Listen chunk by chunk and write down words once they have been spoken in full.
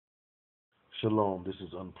Shalom, this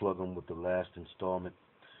is Unplugging with the last installment.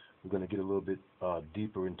 We're going to get a little bit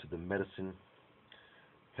deeper into the medicine,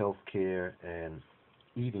 healthcare, and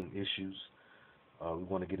eating issues. We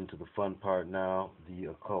want to get into the fun part now,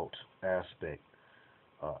 the occult aspect.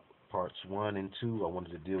 Uh, Parts 1 and 2, I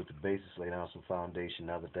wanted to deal with the basics, lay down some foundation.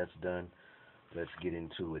 Now that that's done, let's get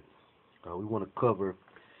into it. We want to cover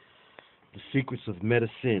the secrets of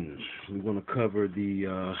medicine. We want to cover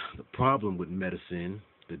the problem with medicine,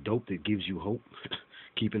 the dope that gives you hope,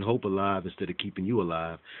 keeping hope alive instead of keeping you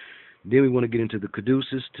alive. Then we want to get into the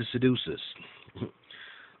Caduceus to Seduce-us,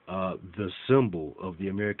 the symbol of the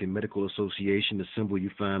American Medical Association, the symbol you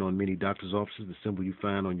find on many doctors' offices, the symbol you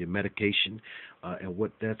find on your medication, and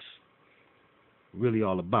what that's really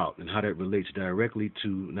all about, and how that relates directly to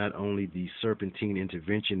not only the serpentine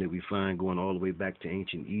intervention that we find going all the way back to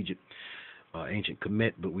ancient Egypt, ancient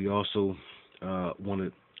Kemet, but we also want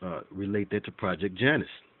to relate that to Project Janus,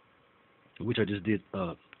 which I just did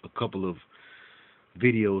a couple of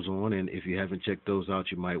videos on, and if you haven't checked those out,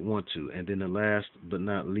 you might want to. And then the last but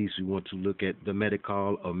not least, we want to look at the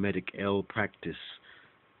medical or medical practice.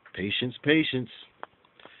 Patience, patience,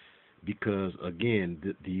 because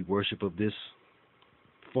again, the worship of this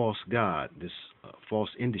false god, this false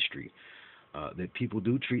industry, that people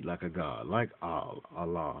do treat like a god, like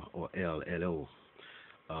Allah or El.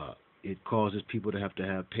 It causes people to have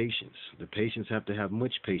patience. The patients have to have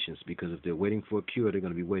much patience, because if they're waiting for a cure, they're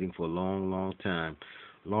going to be waiting for a long, long time,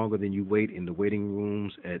 longer than you wait in the waiting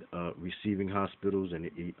rooms at receiving hospitals and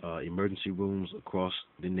emergency rooms across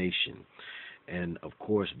the nation. And of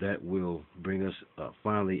course, that will bring us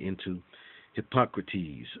finally into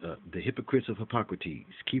Hippocrates, the hypocrites of Hippocrates,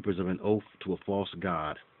 keepers of an oath to a false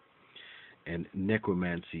god, and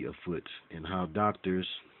necromancy afoot, and how doctors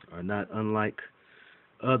are not unlike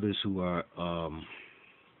others who are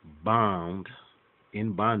bound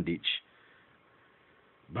in bondage,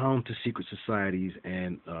 bound to secret societies,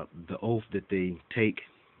 and the oath that they take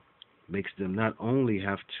makes them not only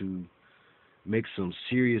have to make some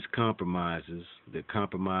serious compromises that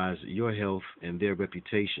compromise your health and their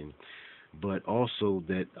reputation, but also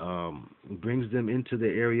that brings them into the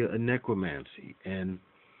area of necromancy and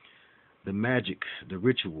the magic, the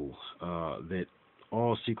ritual that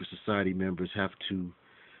all secret society members have to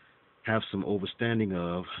have some overstanding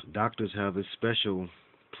of. Doctors have a special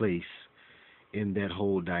place in that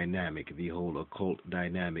whole dynamic, the whole occult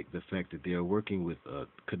dynamic, the fact that they are working with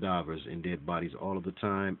cadavers and dead bodies all of the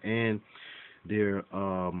time, and their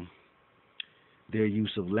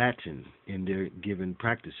use of Latin in their given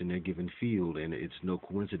practice, in their given field. And it's no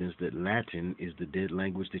coincidence that Latin is the dead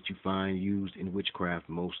language that you find used in witchcraft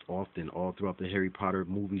most often. All throughout the Harry Potter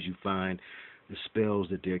movies, you find the spells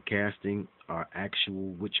that they're casting are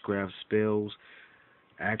actual witchcraft spells,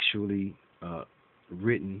 actually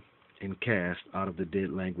written and cast out of the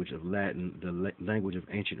dead language of Latin, the language of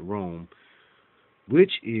ancient Rome,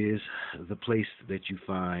 which is the place that you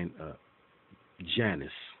find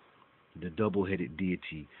Janus, the double-headed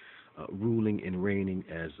deity, ruling and reigning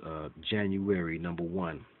as January, number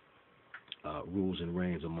one, rules and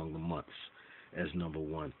reigns among the months as number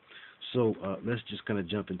one. So let's just kind of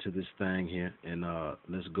jump into this thing here, and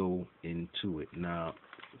let's go into it. Now,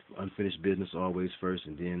 unfinished business always first,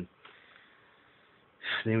 and then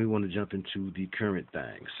we want to jump into the current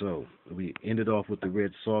thing. So we ended off with the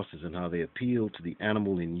red sauces and how they appeal to the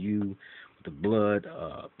animal in you, the blood.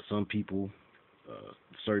 Some people,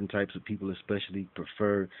 certain types of people especially,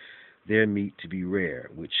 prefer their meat to be rare,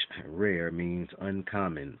 which rare means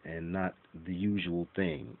uncommon and not the usual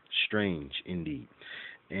thing, strange indeed.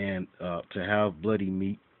 And to have bloody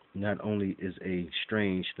meat not only is a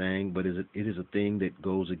strange thing, but it is a thing that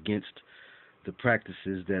goes against the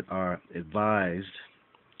practices that are advised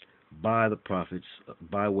by the prophets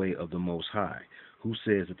by way of the Most High, who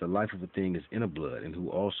says that the life of a thing is in a blood, and who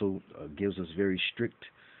also gives us very strict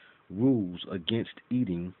rules against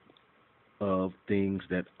eating of things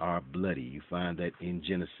that are bloody. You find that in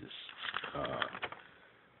Genesis.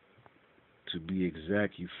 To be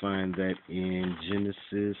exact, you find that in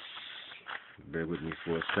Genesis, bear with me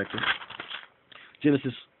for a second,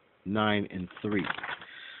 Genesis 9 and 3.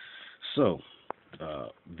 So,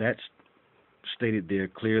 that's stated there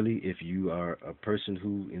clearly. If you are a person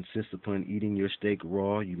who insists upon eating your steak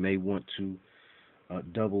raw, you may want to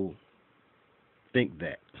double think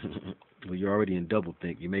that. Well, you're already in double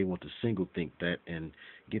think. You may want to single think that and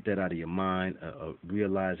get that out of your mind,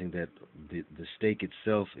 realizing that the steak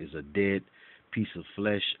itself is a dead piece of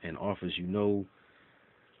flesh and offers you no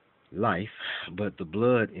life, but the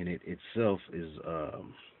blood in it itself is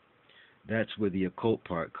that's where the occult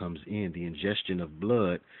part comes in. The ingestion of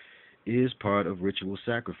blood is part of ritual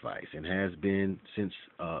sacrifice and has been since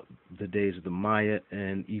the days of the Maya,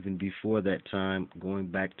 and even before that time, going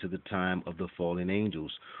back to the time of the fallen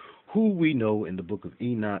angels, who we know in the book of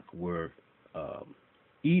Enoch were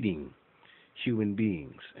eating human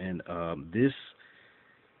beings. And this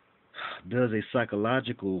does a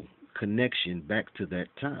psychological connection back to that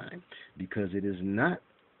time, because it is not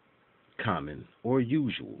common or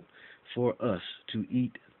usual for us to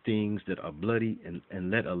eat things that are bloody, and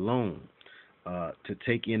let alone to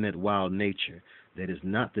take in that wild nature that is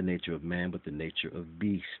not the nature of man but the nature of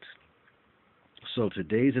beast. So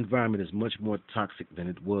today's environment is much more toxic than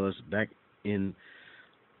it was back in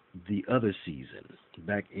the other season,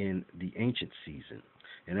 back in the ancient season.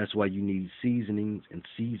 And that's why you need seasonings and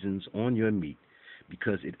seasons on your meat,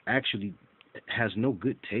 because it actually has no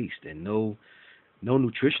good taste and no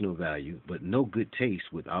nutritional value, but no good taste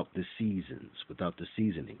without the seasons, without the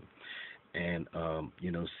seasoning. And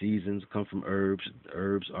seasons come from herbs.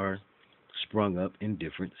 Herbs are sprung up in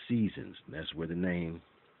different seasons. That's where the name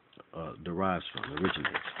derives from,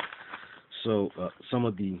 originates. So some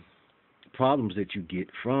of the problems that you get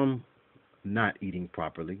from not eating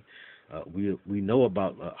properly, we know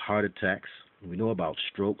about heart attacks. We know about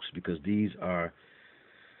strokes, because these are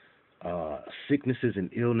sicknesses and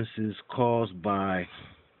illnesses caused by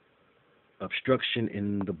obstruction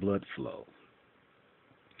in the blood flow.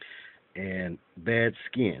 And bad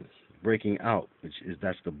skin breaking out,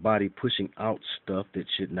 that's the body pushing out stuff that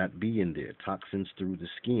should not be in there. Toxins through the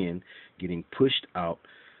skin getting pushed out.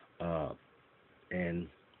 And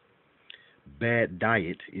bad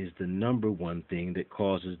diet is the number one thing that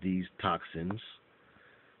causes these toxins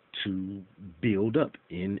to build up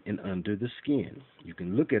in and under the skin. You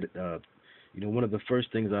can look at it. One of the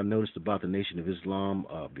first things I noticed about the Nation of Islam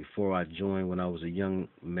before I joined, when I was a young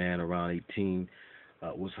man around 18,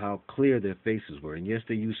 was how clear their faces were. And yes,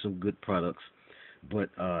 they used some good products, but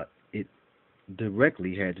it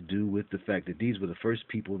directly had to do with the fact that these were the first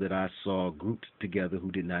people that I saw grouped together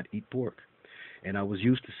who did not eat pork. And I was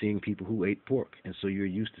used to seeing people who ate pork, and so you're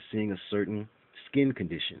used to seeing a certain skin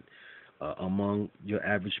condition among your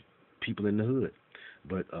average people in the hood.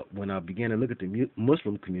 But when I began to look at the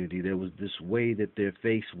Muslim community, there was this way that their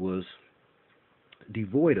face was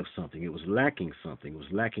devoid of something. It was lacking something. It was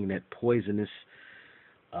lacking that poisonous,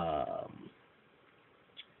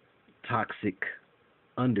 toxic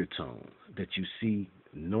undertone that you see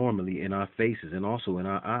normally in our faces and also in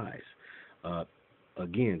our eyes.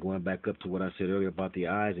 Again, going back up to what I said earlier about the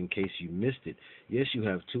eyes, in case you missed it, yes, you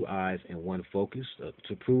have two eyes and one focus.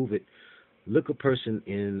 To prove it, look a person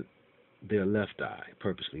in their left eye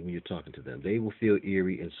purposely when you're talking to them. They will feel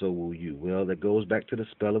eerie, and so will you. Well, that goes back to the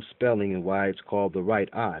spell of spelling and why it's called the right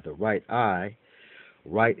eye. The right eye,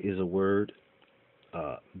 right is a word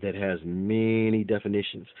that has many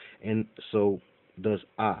definitions, and so does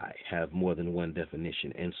I have more than one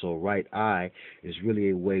definition. And so right eye is really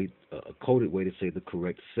a coded way to say the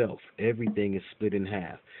correct self. Everything is split in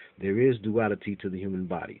half. There is duality to the human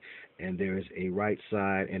body, and there is a right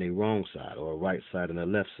side and a wrong side, or a right side and a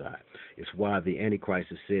left side. It's why the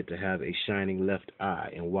Antichrist is said to have a shining left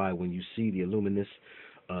eye, and why when you see the Illuminists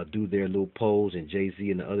do their little pose, and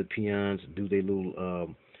Jay-Z and the other peons do their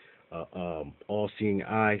little all-seeing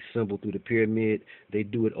eye symbol through the pyramid, they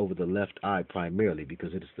do it over the left eye primarily,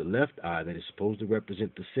 because it is the left eye that is supposed to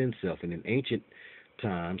represent the sin self. And in ancient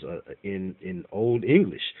times, in Old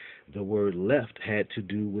English, the word left had to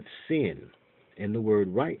do with sin, and the word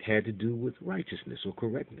right had to do with righteousness or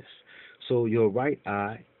correctness. So your right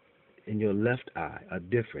eye and your left eye are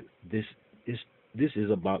different. This is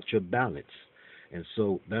about your balance. And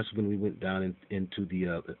so that's when we went down into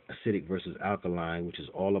the acidic versus alkaline, which is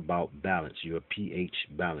all about balance, your pH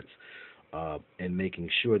balance, and making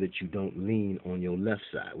sure that you don't lean on your left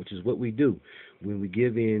side, which is what we do when we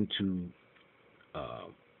give in to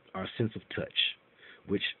our sense of touch,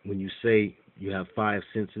 which when you say you have 5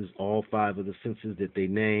 senses, all 5 of the senses that they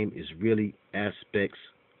name is really aspects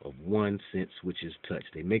of one sense, which is touch.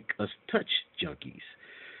 They make us touch junkies.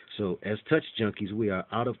 So as touch junkies, we are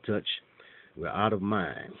out of touch. We're out of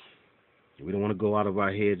mind. We don't want to go out of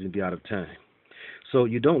our heads and be out of time. So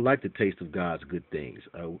you don't like the taste of God's good things.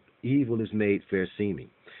 Evil is made fair seeming.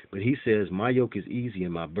 But he says, my yoke is easy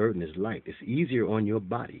and my burden is light. It's easier on your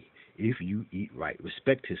body if you eat right.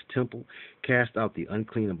 Respect his temple. Cast out the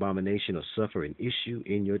unclean abomination, or suffer an issue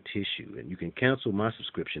in your tissue. And you can cancel my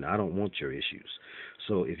subscription. I don't want your issues.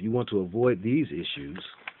 So if you want to avoid these issues,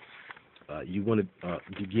 you want to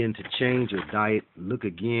begin to change your diet. Look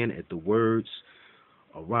again at the words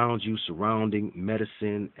around you surrounding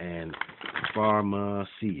Medi-Sin and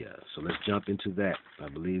Pharmakia. So let's jump into that. I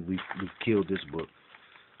believe we've killed this book.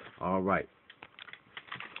 All right.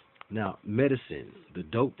 Now, medicine, the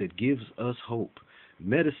dope that gives us hope.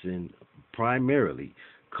 Medicine primarily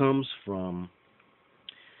comes from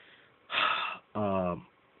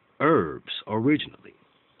herbs originally.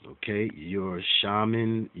 Okay, your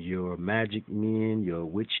shaman, your magic men, your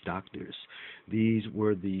witch doctors. These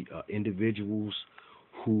were the individuals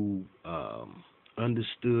who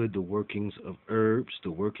understood the workings of herbs,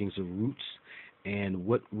 the workings of roots, and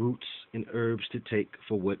what roots and herbs to take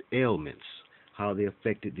for what ailments, how they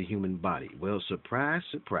affected the human body. Well, surprise,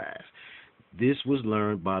 surprise. This was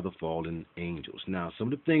learned by the fallen angels. Now,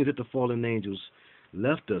 some of the things that the fallen angels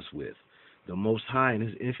left us with, the Most High in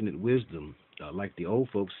His infinite wisdom, like the old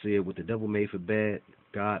folks said, what the devil made for bad,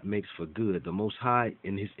 God makes for good. The Most High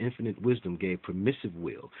in His infinite wisdom gave permissive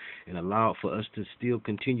will and allowed for us to still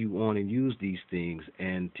continue on and use these things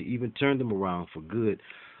and to even turn them around for good.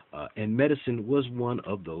 And medicine was one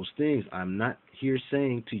of those things. I'm not here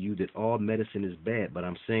saying to you that all medicine is bad, but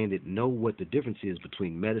I'm saying that know what the difference is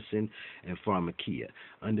between medicine and pharmakia.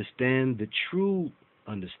 Understand the true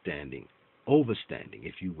understanding, overstanding,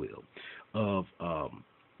 if you will, of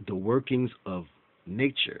the workings of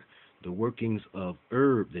nature, the workings of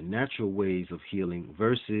herb, the natural ways of healing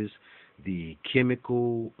versus the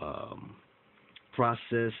chemical,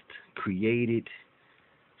 processed, created,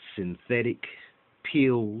 synthetic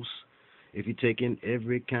pills. If you're taking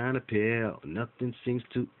every kind of pill, nothing seems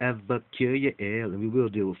to ever cure your ail. And we will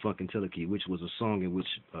deal with Fucking Telekey, which was a song in which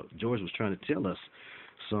George was trying to tell us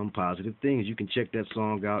some positive things. You can check that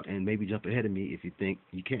song out and maybe jump ahead of me if you think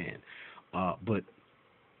you can. But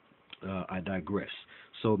I digress.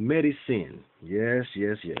 So Medi-Sin, yes,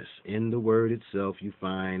 yes, yes. In the word itself, you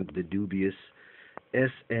find the dubious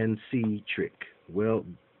SNC trick. Well,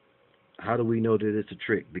 how do we know that it's a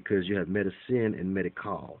trick? Because you have Medi-Sin and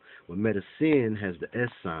Medi-cal. Well, Medi-Sin has the S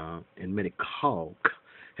sound and Medi-cal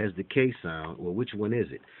has the K sound. Well, which one is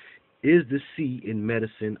it? Is the C in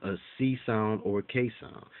medicine a C sound or a K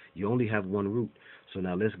sound? You only have one root. So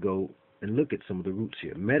now let's go and look at some of the roots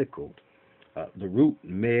here. Medical, the root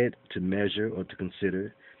med, to measure or to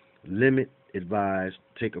consider, limit, advise,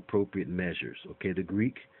 take appropriate measures. Okay, the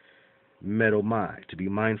Greek, medomai, to be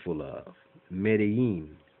mindful of,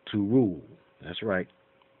 Medi-ine, to rule. That's right.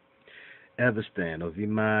 Avestan, or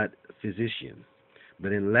vimad, physician.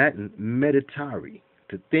 But in Latin, meditare,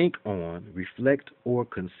 to think on, reflect, or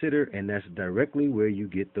consider, and that's directly where you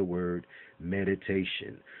get the word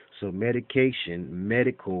meditation. So medication,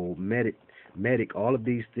 medical, medic, all of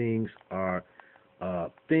these things are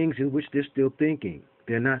things in which they're still thinking.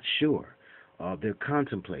 They're not sure. They're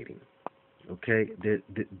contemplating. Okay,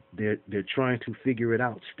 they're trying to figure it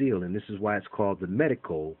out still, and this is why it's called the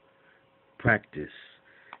medical practice.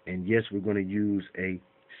 And yes, we're going to use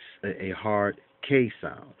a hard K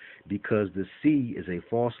sound because the C is a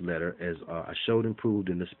false letter, as I showed and proved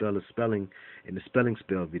in the spelling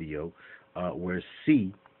spell video, where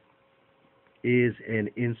C is an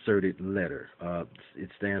inserted letter. It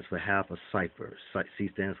stands for half a cipher. C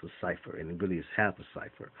stands for cipher, and it really is half a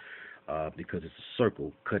cipher. Because it's a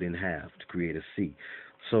circle cut in half to create a C.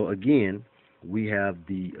 So again, we have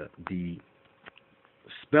the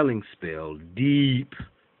spelling spell deep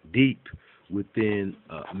within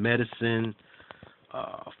medicine,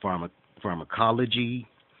 pharmacology,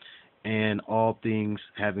 and all things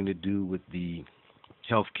having to do with the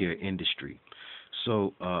healthcare industry.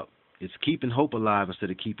 So it's keeping hope alive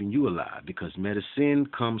instead of keeping you alive, because medicine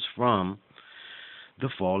comes from the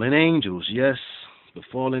fallen angels. Yes, the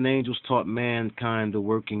fallen angels taught mankind the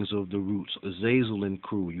workings of the roots, Azazel and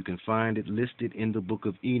crew. You can find it listed in the book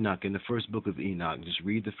of Enoch, in the first book of Enoch. Just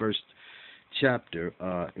read the first chapter,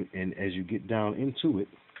 and as you get down into it,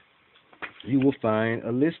 you will find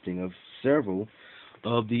a listing of several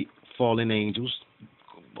of the fallen angels,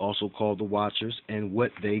 also called the Watchers, and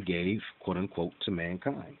what they gave, quote unquote, to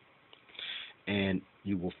mankind. And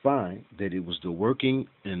you will find that it was the working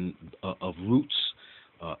of roots,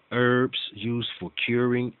 herbs used for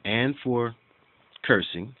curing and for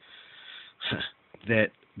cursing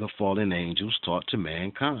that the fallen angels taught to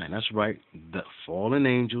mankind. That's right. The fallen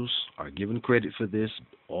angels are given credit for this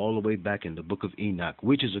all the way back in the book of Enoch,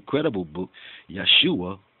 which is a credible book.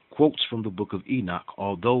 Yeshua quotes from the book of Enoch,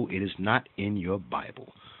 although it is not in your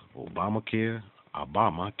Bible. Obamacare.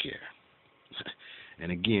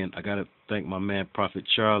 And again, I got to thank my man, Prophet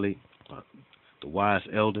Charlie, the wise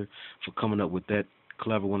elder, for coming up with that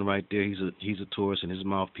clever one right there. He's a Taurus, and his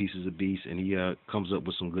mouthpiece is a beast, and he comes up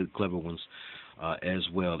with some good clever ones as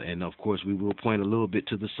well. And of course, we will point a little bit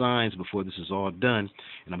to the signs before this is all done.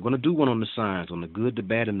 And I'm going to do one on the signs, on the good, the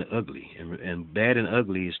bad, and the ugly. And bad and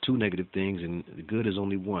ugly is two negative things, and the good is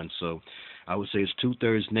only one. So I would say it's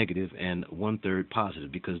 2/3 negative and 1/3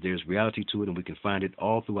 positive, because there's reality to it, and we can find it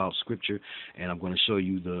all throughout Scripture. And I'm going to show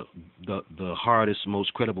you the hardest,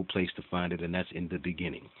 most credible place to find it, and that's in the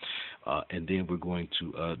beginning. And then we're going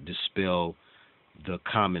to dispel the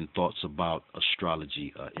common thoughts about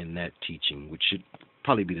astrology in that teaching, which should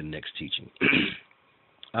probably be the next teaching.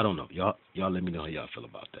 I don't know. Y'all let me know how y'all feel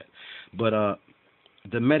about that. But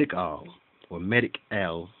the medical or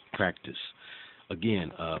medical practice,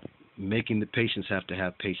 again, making the patients have to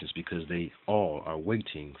have patience, because they all are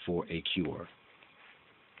waiting for a cure.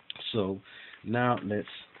 So now let's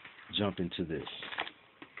jump into this.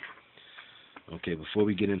 Okay, before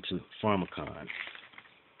we get into Pharmacon,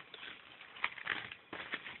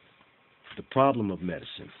 the problem of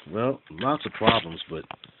medicine. Well, lots of problems, but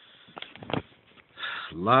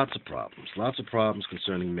lots of problems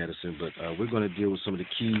concerning medicine, but we're going to deal with some of the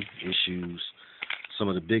key issues, some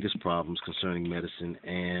of the biggest problems concerning medicine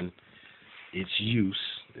and its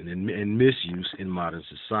use and misuse in modern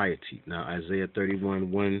society. Now, Isaiah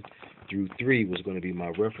 31:1-3 was going to be my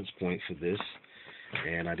reference point for this,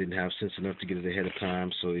 and I didn't have sense enough to get it ahead of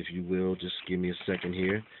time, so if you will, just give me a second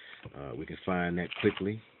here. We can find that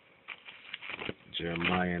quickly.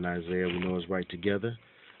 Jeremiah and Isaiah, we know, is right together.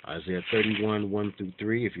 Isaiah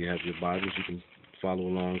 31:1-3. If you have your Bibles, you can follow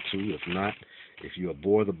along too. If not, if you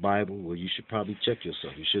abhor the Bible, well, you should probably check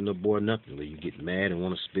yourself. You shouldn't abhor nothing where you get mad and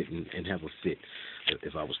want to spit and have a fit.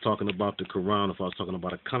 If I was talking about the Quran, if I was talking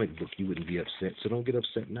about a comic book, you wouldn't be upset. So don't get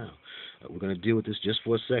upset now. We're going to deal with this just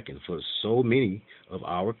for a second. For so many of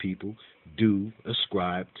our people do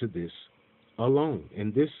ascribe to this alone,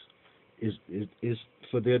 and this is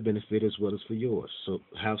for their benefit as well as for yours. So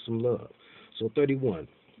have some love. So 31.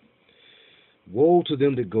 Woe to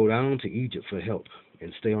them that go down to Egypt for help,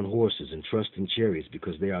 and stay on horses, and trust in chariots,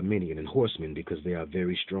 because they are many, and in horsemen, because they are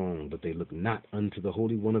very strong. But they look not unto the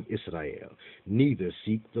Holy One of Israel, neither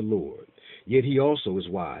seek the Lord. Yet he also is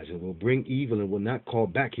wise, and will bring evil, and will not call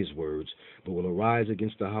back his words, but will arise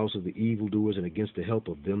against the house of the evildoers, and against the help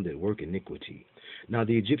of them that work iniquity. Now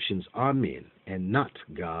the Egyptians are men, and not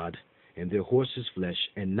God, and their horses flesh,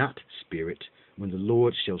 and not spirit. When the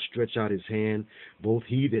Lord shall stretch out his hand, both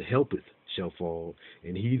he that helpeth shall fall,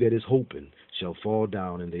 and he that is hoping shall fall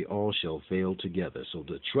down, and they all shall fail together. So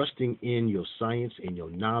the trusting in your science and your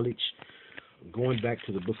knowledge, going back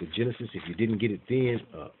to the book of Genesis, if you didn't get it then,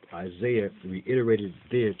 Isaiah reiterated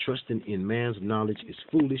there, trusting in man's knowledge is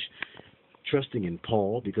foolish. Trusting in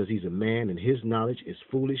Paul, because he's a man and his knowledge is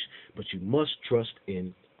foolish, but you must trust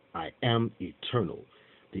in I am eternal,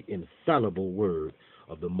 the infallible word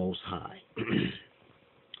of the Most High.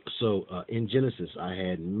 So in Genesis, I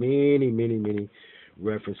had many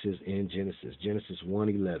references in Genesis. Genesis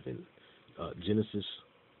 1:11, Genesis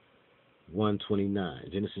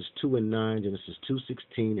 1:29, Genesis 2:9, Genesis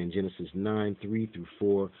 2:16, and Genesis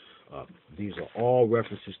 9:3-4. These are all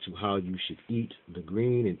references to how you should eat the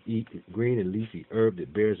green and leafy herb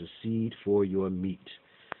that bears a seed for your meat.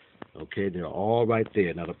 Okay, they're all right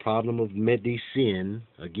there. Now the problem of Medi-Sin,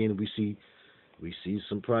 again, we see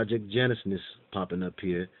some Project Genesis popping up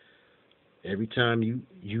here. Every time you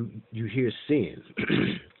hear sin,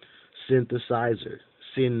 synthesizer,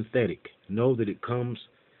 synthetic, know that it comes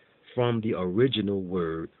from the original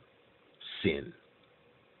word sin.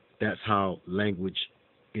 That's how language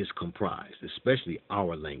is comprised, especially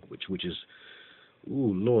our language, which is,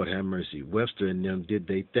 ooh, Lord have mercy. Webster and them did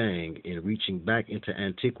their thing in reaching back into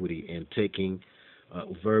antiquity and taking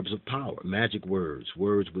verbs of power, magic words,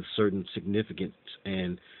 words with certain significance,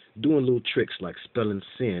 and doing little tricks like spelling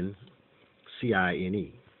sin,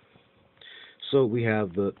 C-I-N-E. So we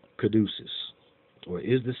have the Caduceus, or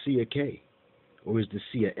is the C a K, or is the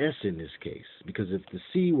C a S in this case? Because if the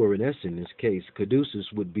C were an S in this case,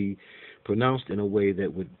 Caduceus would be pronounced in a way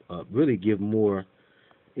that would really give more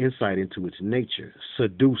insight into its nature.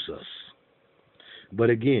 Seduce-us. But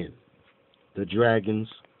again, the dragons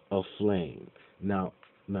of flame. Now,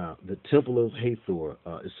 the Temple of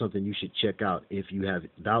HealTHY is something you should check out if you have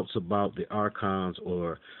doubts about the archons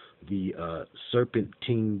or the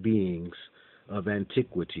serpentine beings of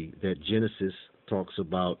antiquity that Genesis talks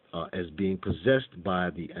about as being possessed by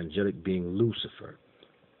the angelic being Lucifer.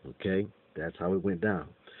 Okay, that's how it went down.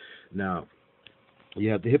 Now, you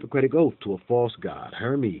have the Hippocratic Oath to a false god,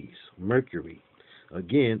 Hermes, Mercury.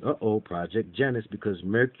 Again, Project Janus, because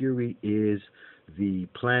Mercury is the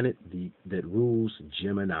planet that rules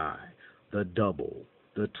Gemini, the double,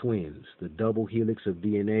 the twins, the double helix of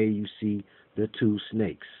DNA. You see the two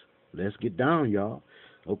snakes. Let's get down, y'all.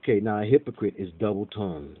 Okay, now a hypocrite is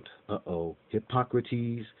double-tongued.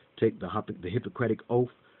 Hippocrates, take the Hippocratic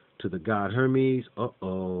Oath to the god Hermes.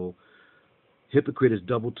 Hypocrite is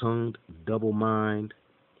double-tongued, double-minded,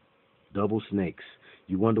 double snakes.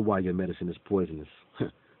 You wonder why your medicine is poisonous.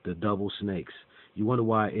 The double snakes. You wonder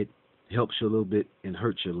why it helps you a little bit and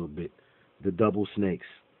hurts you a little bit. The double snakes.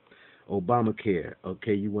 Obamacare.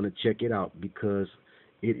 Okay, you want to check it out because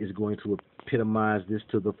it is going to epitomize this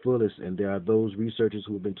to the fullest. And there are those researchers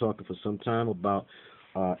who have been talking for some time about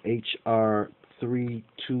HR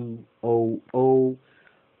 3200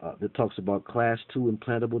 that talks about Class 2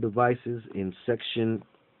 implantable devices in Section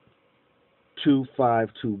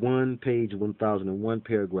 2521, page 1001,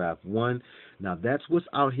 paragraph 1. Now, that's what's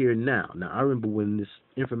out here now. Now, I remember when this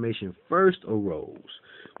information first arose,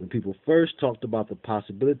 when people first talked about the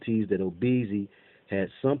possibilities that Obeezy had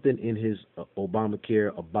something in his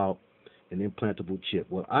Obamacare about an implantable chip.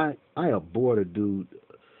 Well, I abhor the dude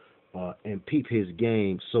and peep his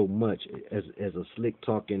game so much as a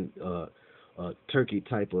slick-talking turkey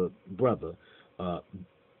type of brother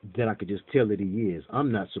that I could just tell that he is.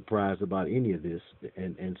 I'm not surprised about any of this,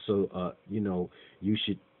 and so you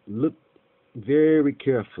should look very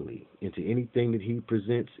carefully into anything that he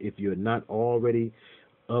presents if you're not already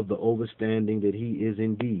of the overstanding that he is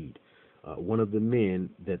indeed one of the men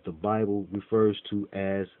that the Bible refers to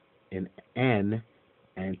as an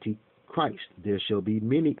antichrist. There shall be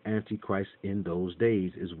many antichrists in those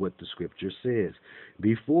days, is what the scripture says.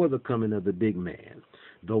 Before the coming of the big man,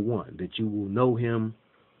 the one that you will know him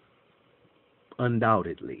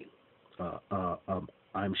undoubtedly,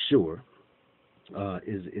 I'm sure,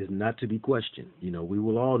 is not to be questioned. We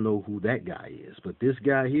will all know who that guy is. But this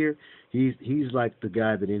guy here, he's like the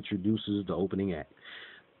guy that introduces the opening act.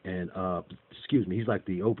 And, he's like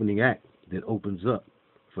the opening act that opens up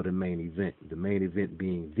for the main event. The main event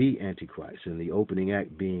being the Antichrist, and the opening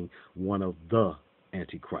act being one of the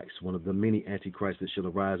Antichrists, one of the many Antichrists that shall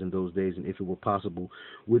arise in those days, and if it were possible,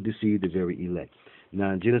 would deceive the very elect.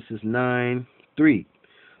 Now, in Genesis 9:3,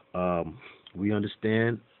 we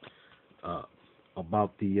understand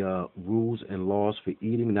about the rules and laws for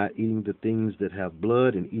eating, not eating the things that have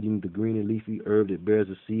blood, and eating the green and leafy herb that bears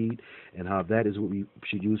a seed, and how that is what we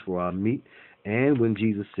should use for our meat. And when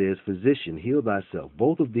Jesus says, physician, heal thyself,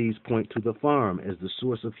 both of these point to the farm as the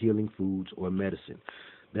source of healing foods or medicine.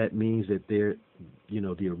 That means that the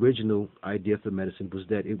original idea for medicine was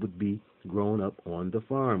that it would be grown up on the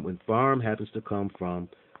farm. When farm happens to come from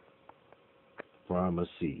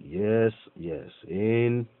pharmacy. Yes.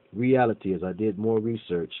 In reality, as I did more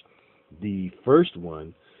research, the first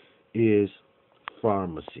one is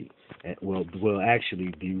pharmacy. Well,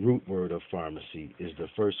 actually, the root word of pharmacy is the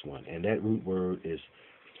first one, and that root word is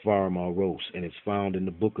Phamaros, and it's found in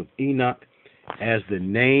the book of Enoch as the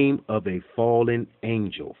name of a fallen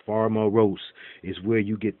angel. Phamaros is where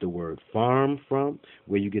you get the word farm from,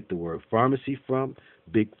 where you get the word pharmacy from.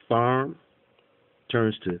 Big farm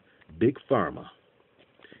turns to big pharma.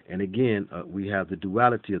 And again, we have the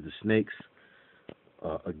duality of the snakes.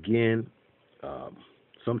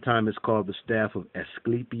 Sometimes it's called the staff of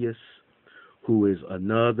Asclepius, who is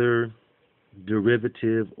another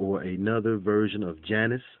derivative or another version of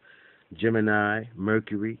Janus, Gemini,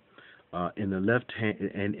 Mercury, in the left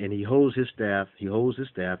hand, and he holds his staff. He holds his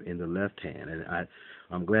staff in the left hand, and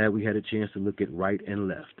I'm glad we had a chance to look at right and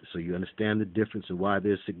left, so you understand the difference and why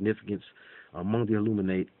there's significance among the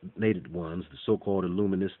illuminated ones, the so-called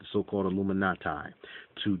illuminists, the so-called Illuminati,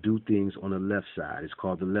 to do things on the left side. It's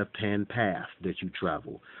called the left-hand path that you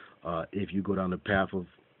travel. If you go down the path of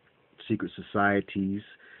secret societies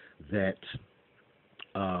that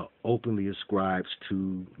openly ascribes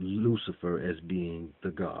to Lucifer as being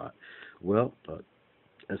the god. Well,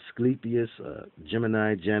 Asclepius,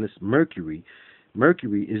 Gemini, Janus, Mercury.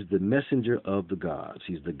 Mercury is the messenger of the gods.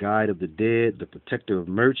 He's the guide of the dead, the protector of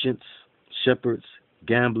merchants, shepherds,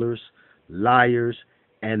 gamblers, liars,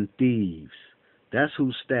 and thieves. That's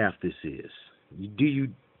whose staff this is.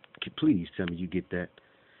 Please tell me you get that.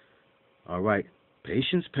 All right.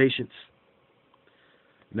 Patience.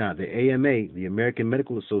 Now, the AMA, the American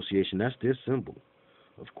Medical Association, that's their symbol.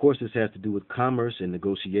 Of course, this has to do with commerce and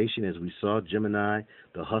negotiation. As we saw, Gemini,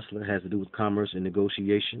 the hustler, has to do with commerce and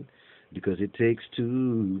negotiation, because it takes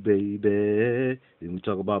two, baby. Then we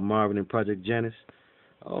talk about Marvin and Project Janus.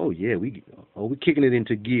 Oh, yeah, we're kicking it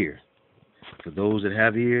into gear. For those that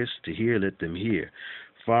have ears to hear, let them hear.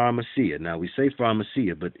 Pharmacia. Now, we say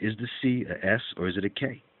pharmacia, but is the C a S or is it a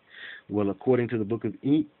K? Well, according to the book of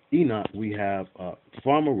Enoch, we have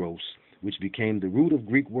Phamaros, which became the root of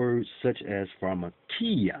Greek words such as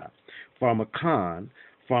Pharmakia, Pharmakon,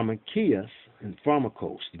 Pharmakias, and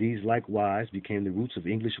Pharmakos. These likewise became the roots of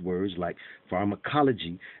English words like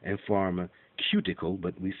pharmacology and pharmaceutical,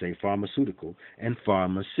 but we say pharmaceutical, and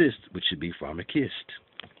pharmacist, which should be pharmacist.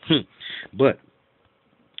 But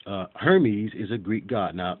Hermes is a Greek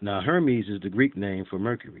god. Now Hermes is the Greek name for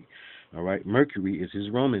Mercury. All right, Mercury is his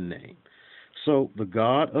Roman name. So the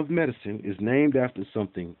god of medicine is named after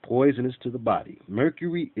something poisonous to the body.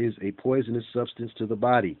 Mercury is a poisonous substance to the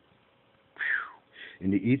body.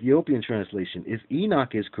 In the Ethiopian translation, if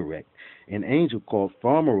Enoch is correct, an angel called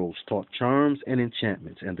Pharmaros taught charms and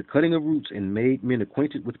enchantments and the cutting of roots and made men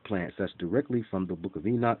acquainted with plants. That's directly from the book of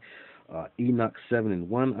Enoch, Enoch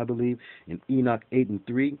 7:1, I believe, and Enoch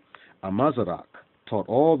 8:3. Amazarach taught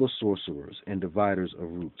all the sorcerers and dividers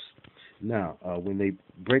of roots. Now, when they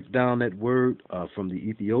break down that word from the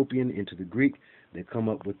Ethiopian into the Greek, they come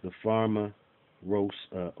up with the Pharmaros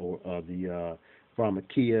or the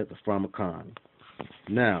Pharmakia, the Pharmacon.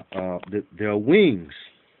 Now, there are wings.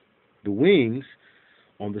 The wings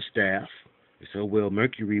on the staff. They say, well,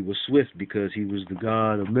 Mercury was swift because he was the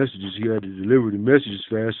god of messages. He had to deliver the messages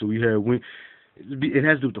fast, so he had wings. It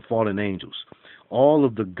has to do with the fallen angels. All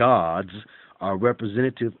of the gods are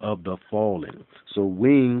representative of the fallen. So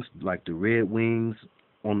wings, like the red wings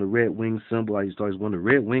on the red wing symbol, I used to always wonder,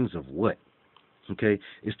 red wings of what? Okay,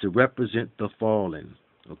 it's to represent the fallen.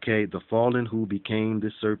 Okay, the fallen who became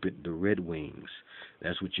the serpent, the red wings.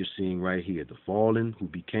 That's what you're seeing right here. The fallen who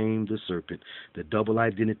became the serpent. The double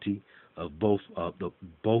identity of both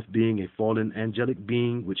being a fallen angelic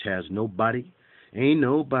being which has no body, ain't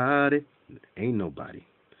nobody,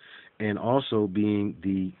 and also being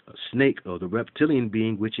the snake or the reptilian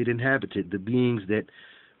being which it inhabited, the beings that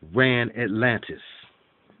ran Atlantis.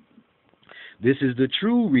 This is the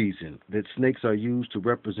true reason that snakes are used to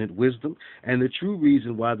represent wisdom, and the true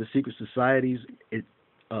reason why the secret societies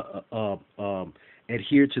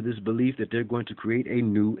adhere to this belief that they're going to create a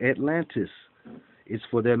new Atlantis. It's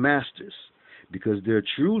for their masters, because they're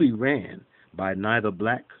truly ran by neither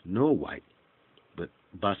black nor white, but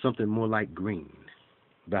by something more like green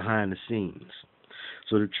behind the scenes.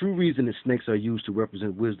 So the true reason that snakes are used to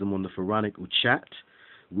represent wisdom on the pharaonic PHAT,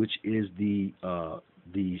 which is the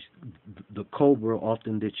cobra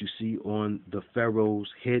often that you see on the pharaoh's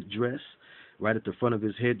headdress, right at the front of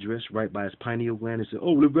his headdress, right by his pineal gland. They say,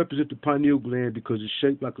 oh, well, it represents the pineal gland because it's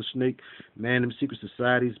shaped like a snake. Man, them secret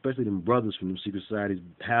societies, especially them brothers from them secret societies,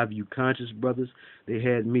 have you conscious brothers, they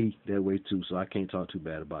had me that way too, so I can't talk too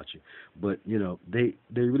bad about you. But, they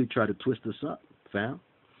really try to twist us up, fam.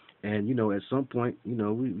 And, at some point, you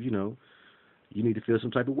need to feel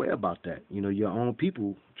some type of way about that. Your own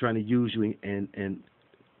people trying to use you and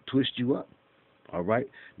twist you up. All right,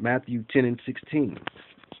 Matthew 10:16.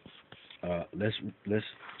 Let's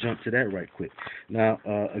jump to that right quick. Now,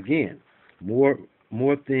 again, more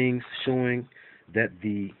things showing that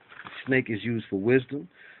the snake is used for wisdom.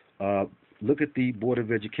 Look at the Board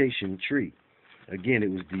of Education tree. Again,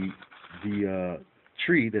 it was the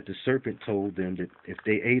tree that the serpent told them that if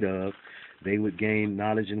they ate of, they would gain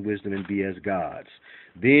knowledge and wisdom and be as gods.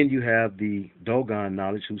 Then you have the Dogon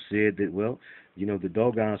knowledge who said that, well, the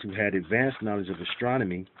Dogons who had advanced knowledge of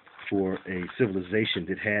astronomy for a civilization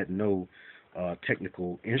that had no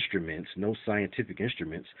technical instruments, no scientific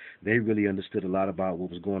instruments, they really understood a lot about what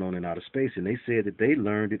was going on in outer space, and they said that they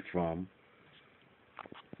learned it from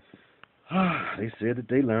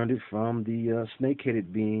the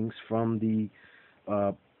snake-headed beings, from the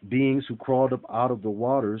beings who crawled up out of the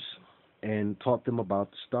waters and taught them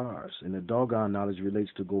about the stars. And the Dogon knowledge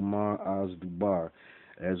relates to Gomar Az-Dubar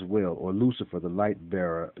as well, or Lucifer, the light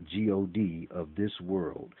bearer, God of this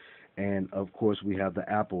world. And of course, we have the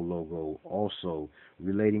Apple logo also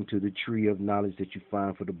relating to the tree of knowledge that you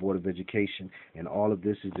find for the Board of Education. And all of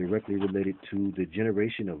this is directly related to the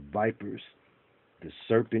generation of vipers, the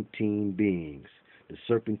serpentine beings, the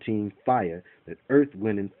serpentine fire that Earth,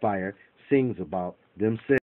 Wind, and Fire sings about themselves.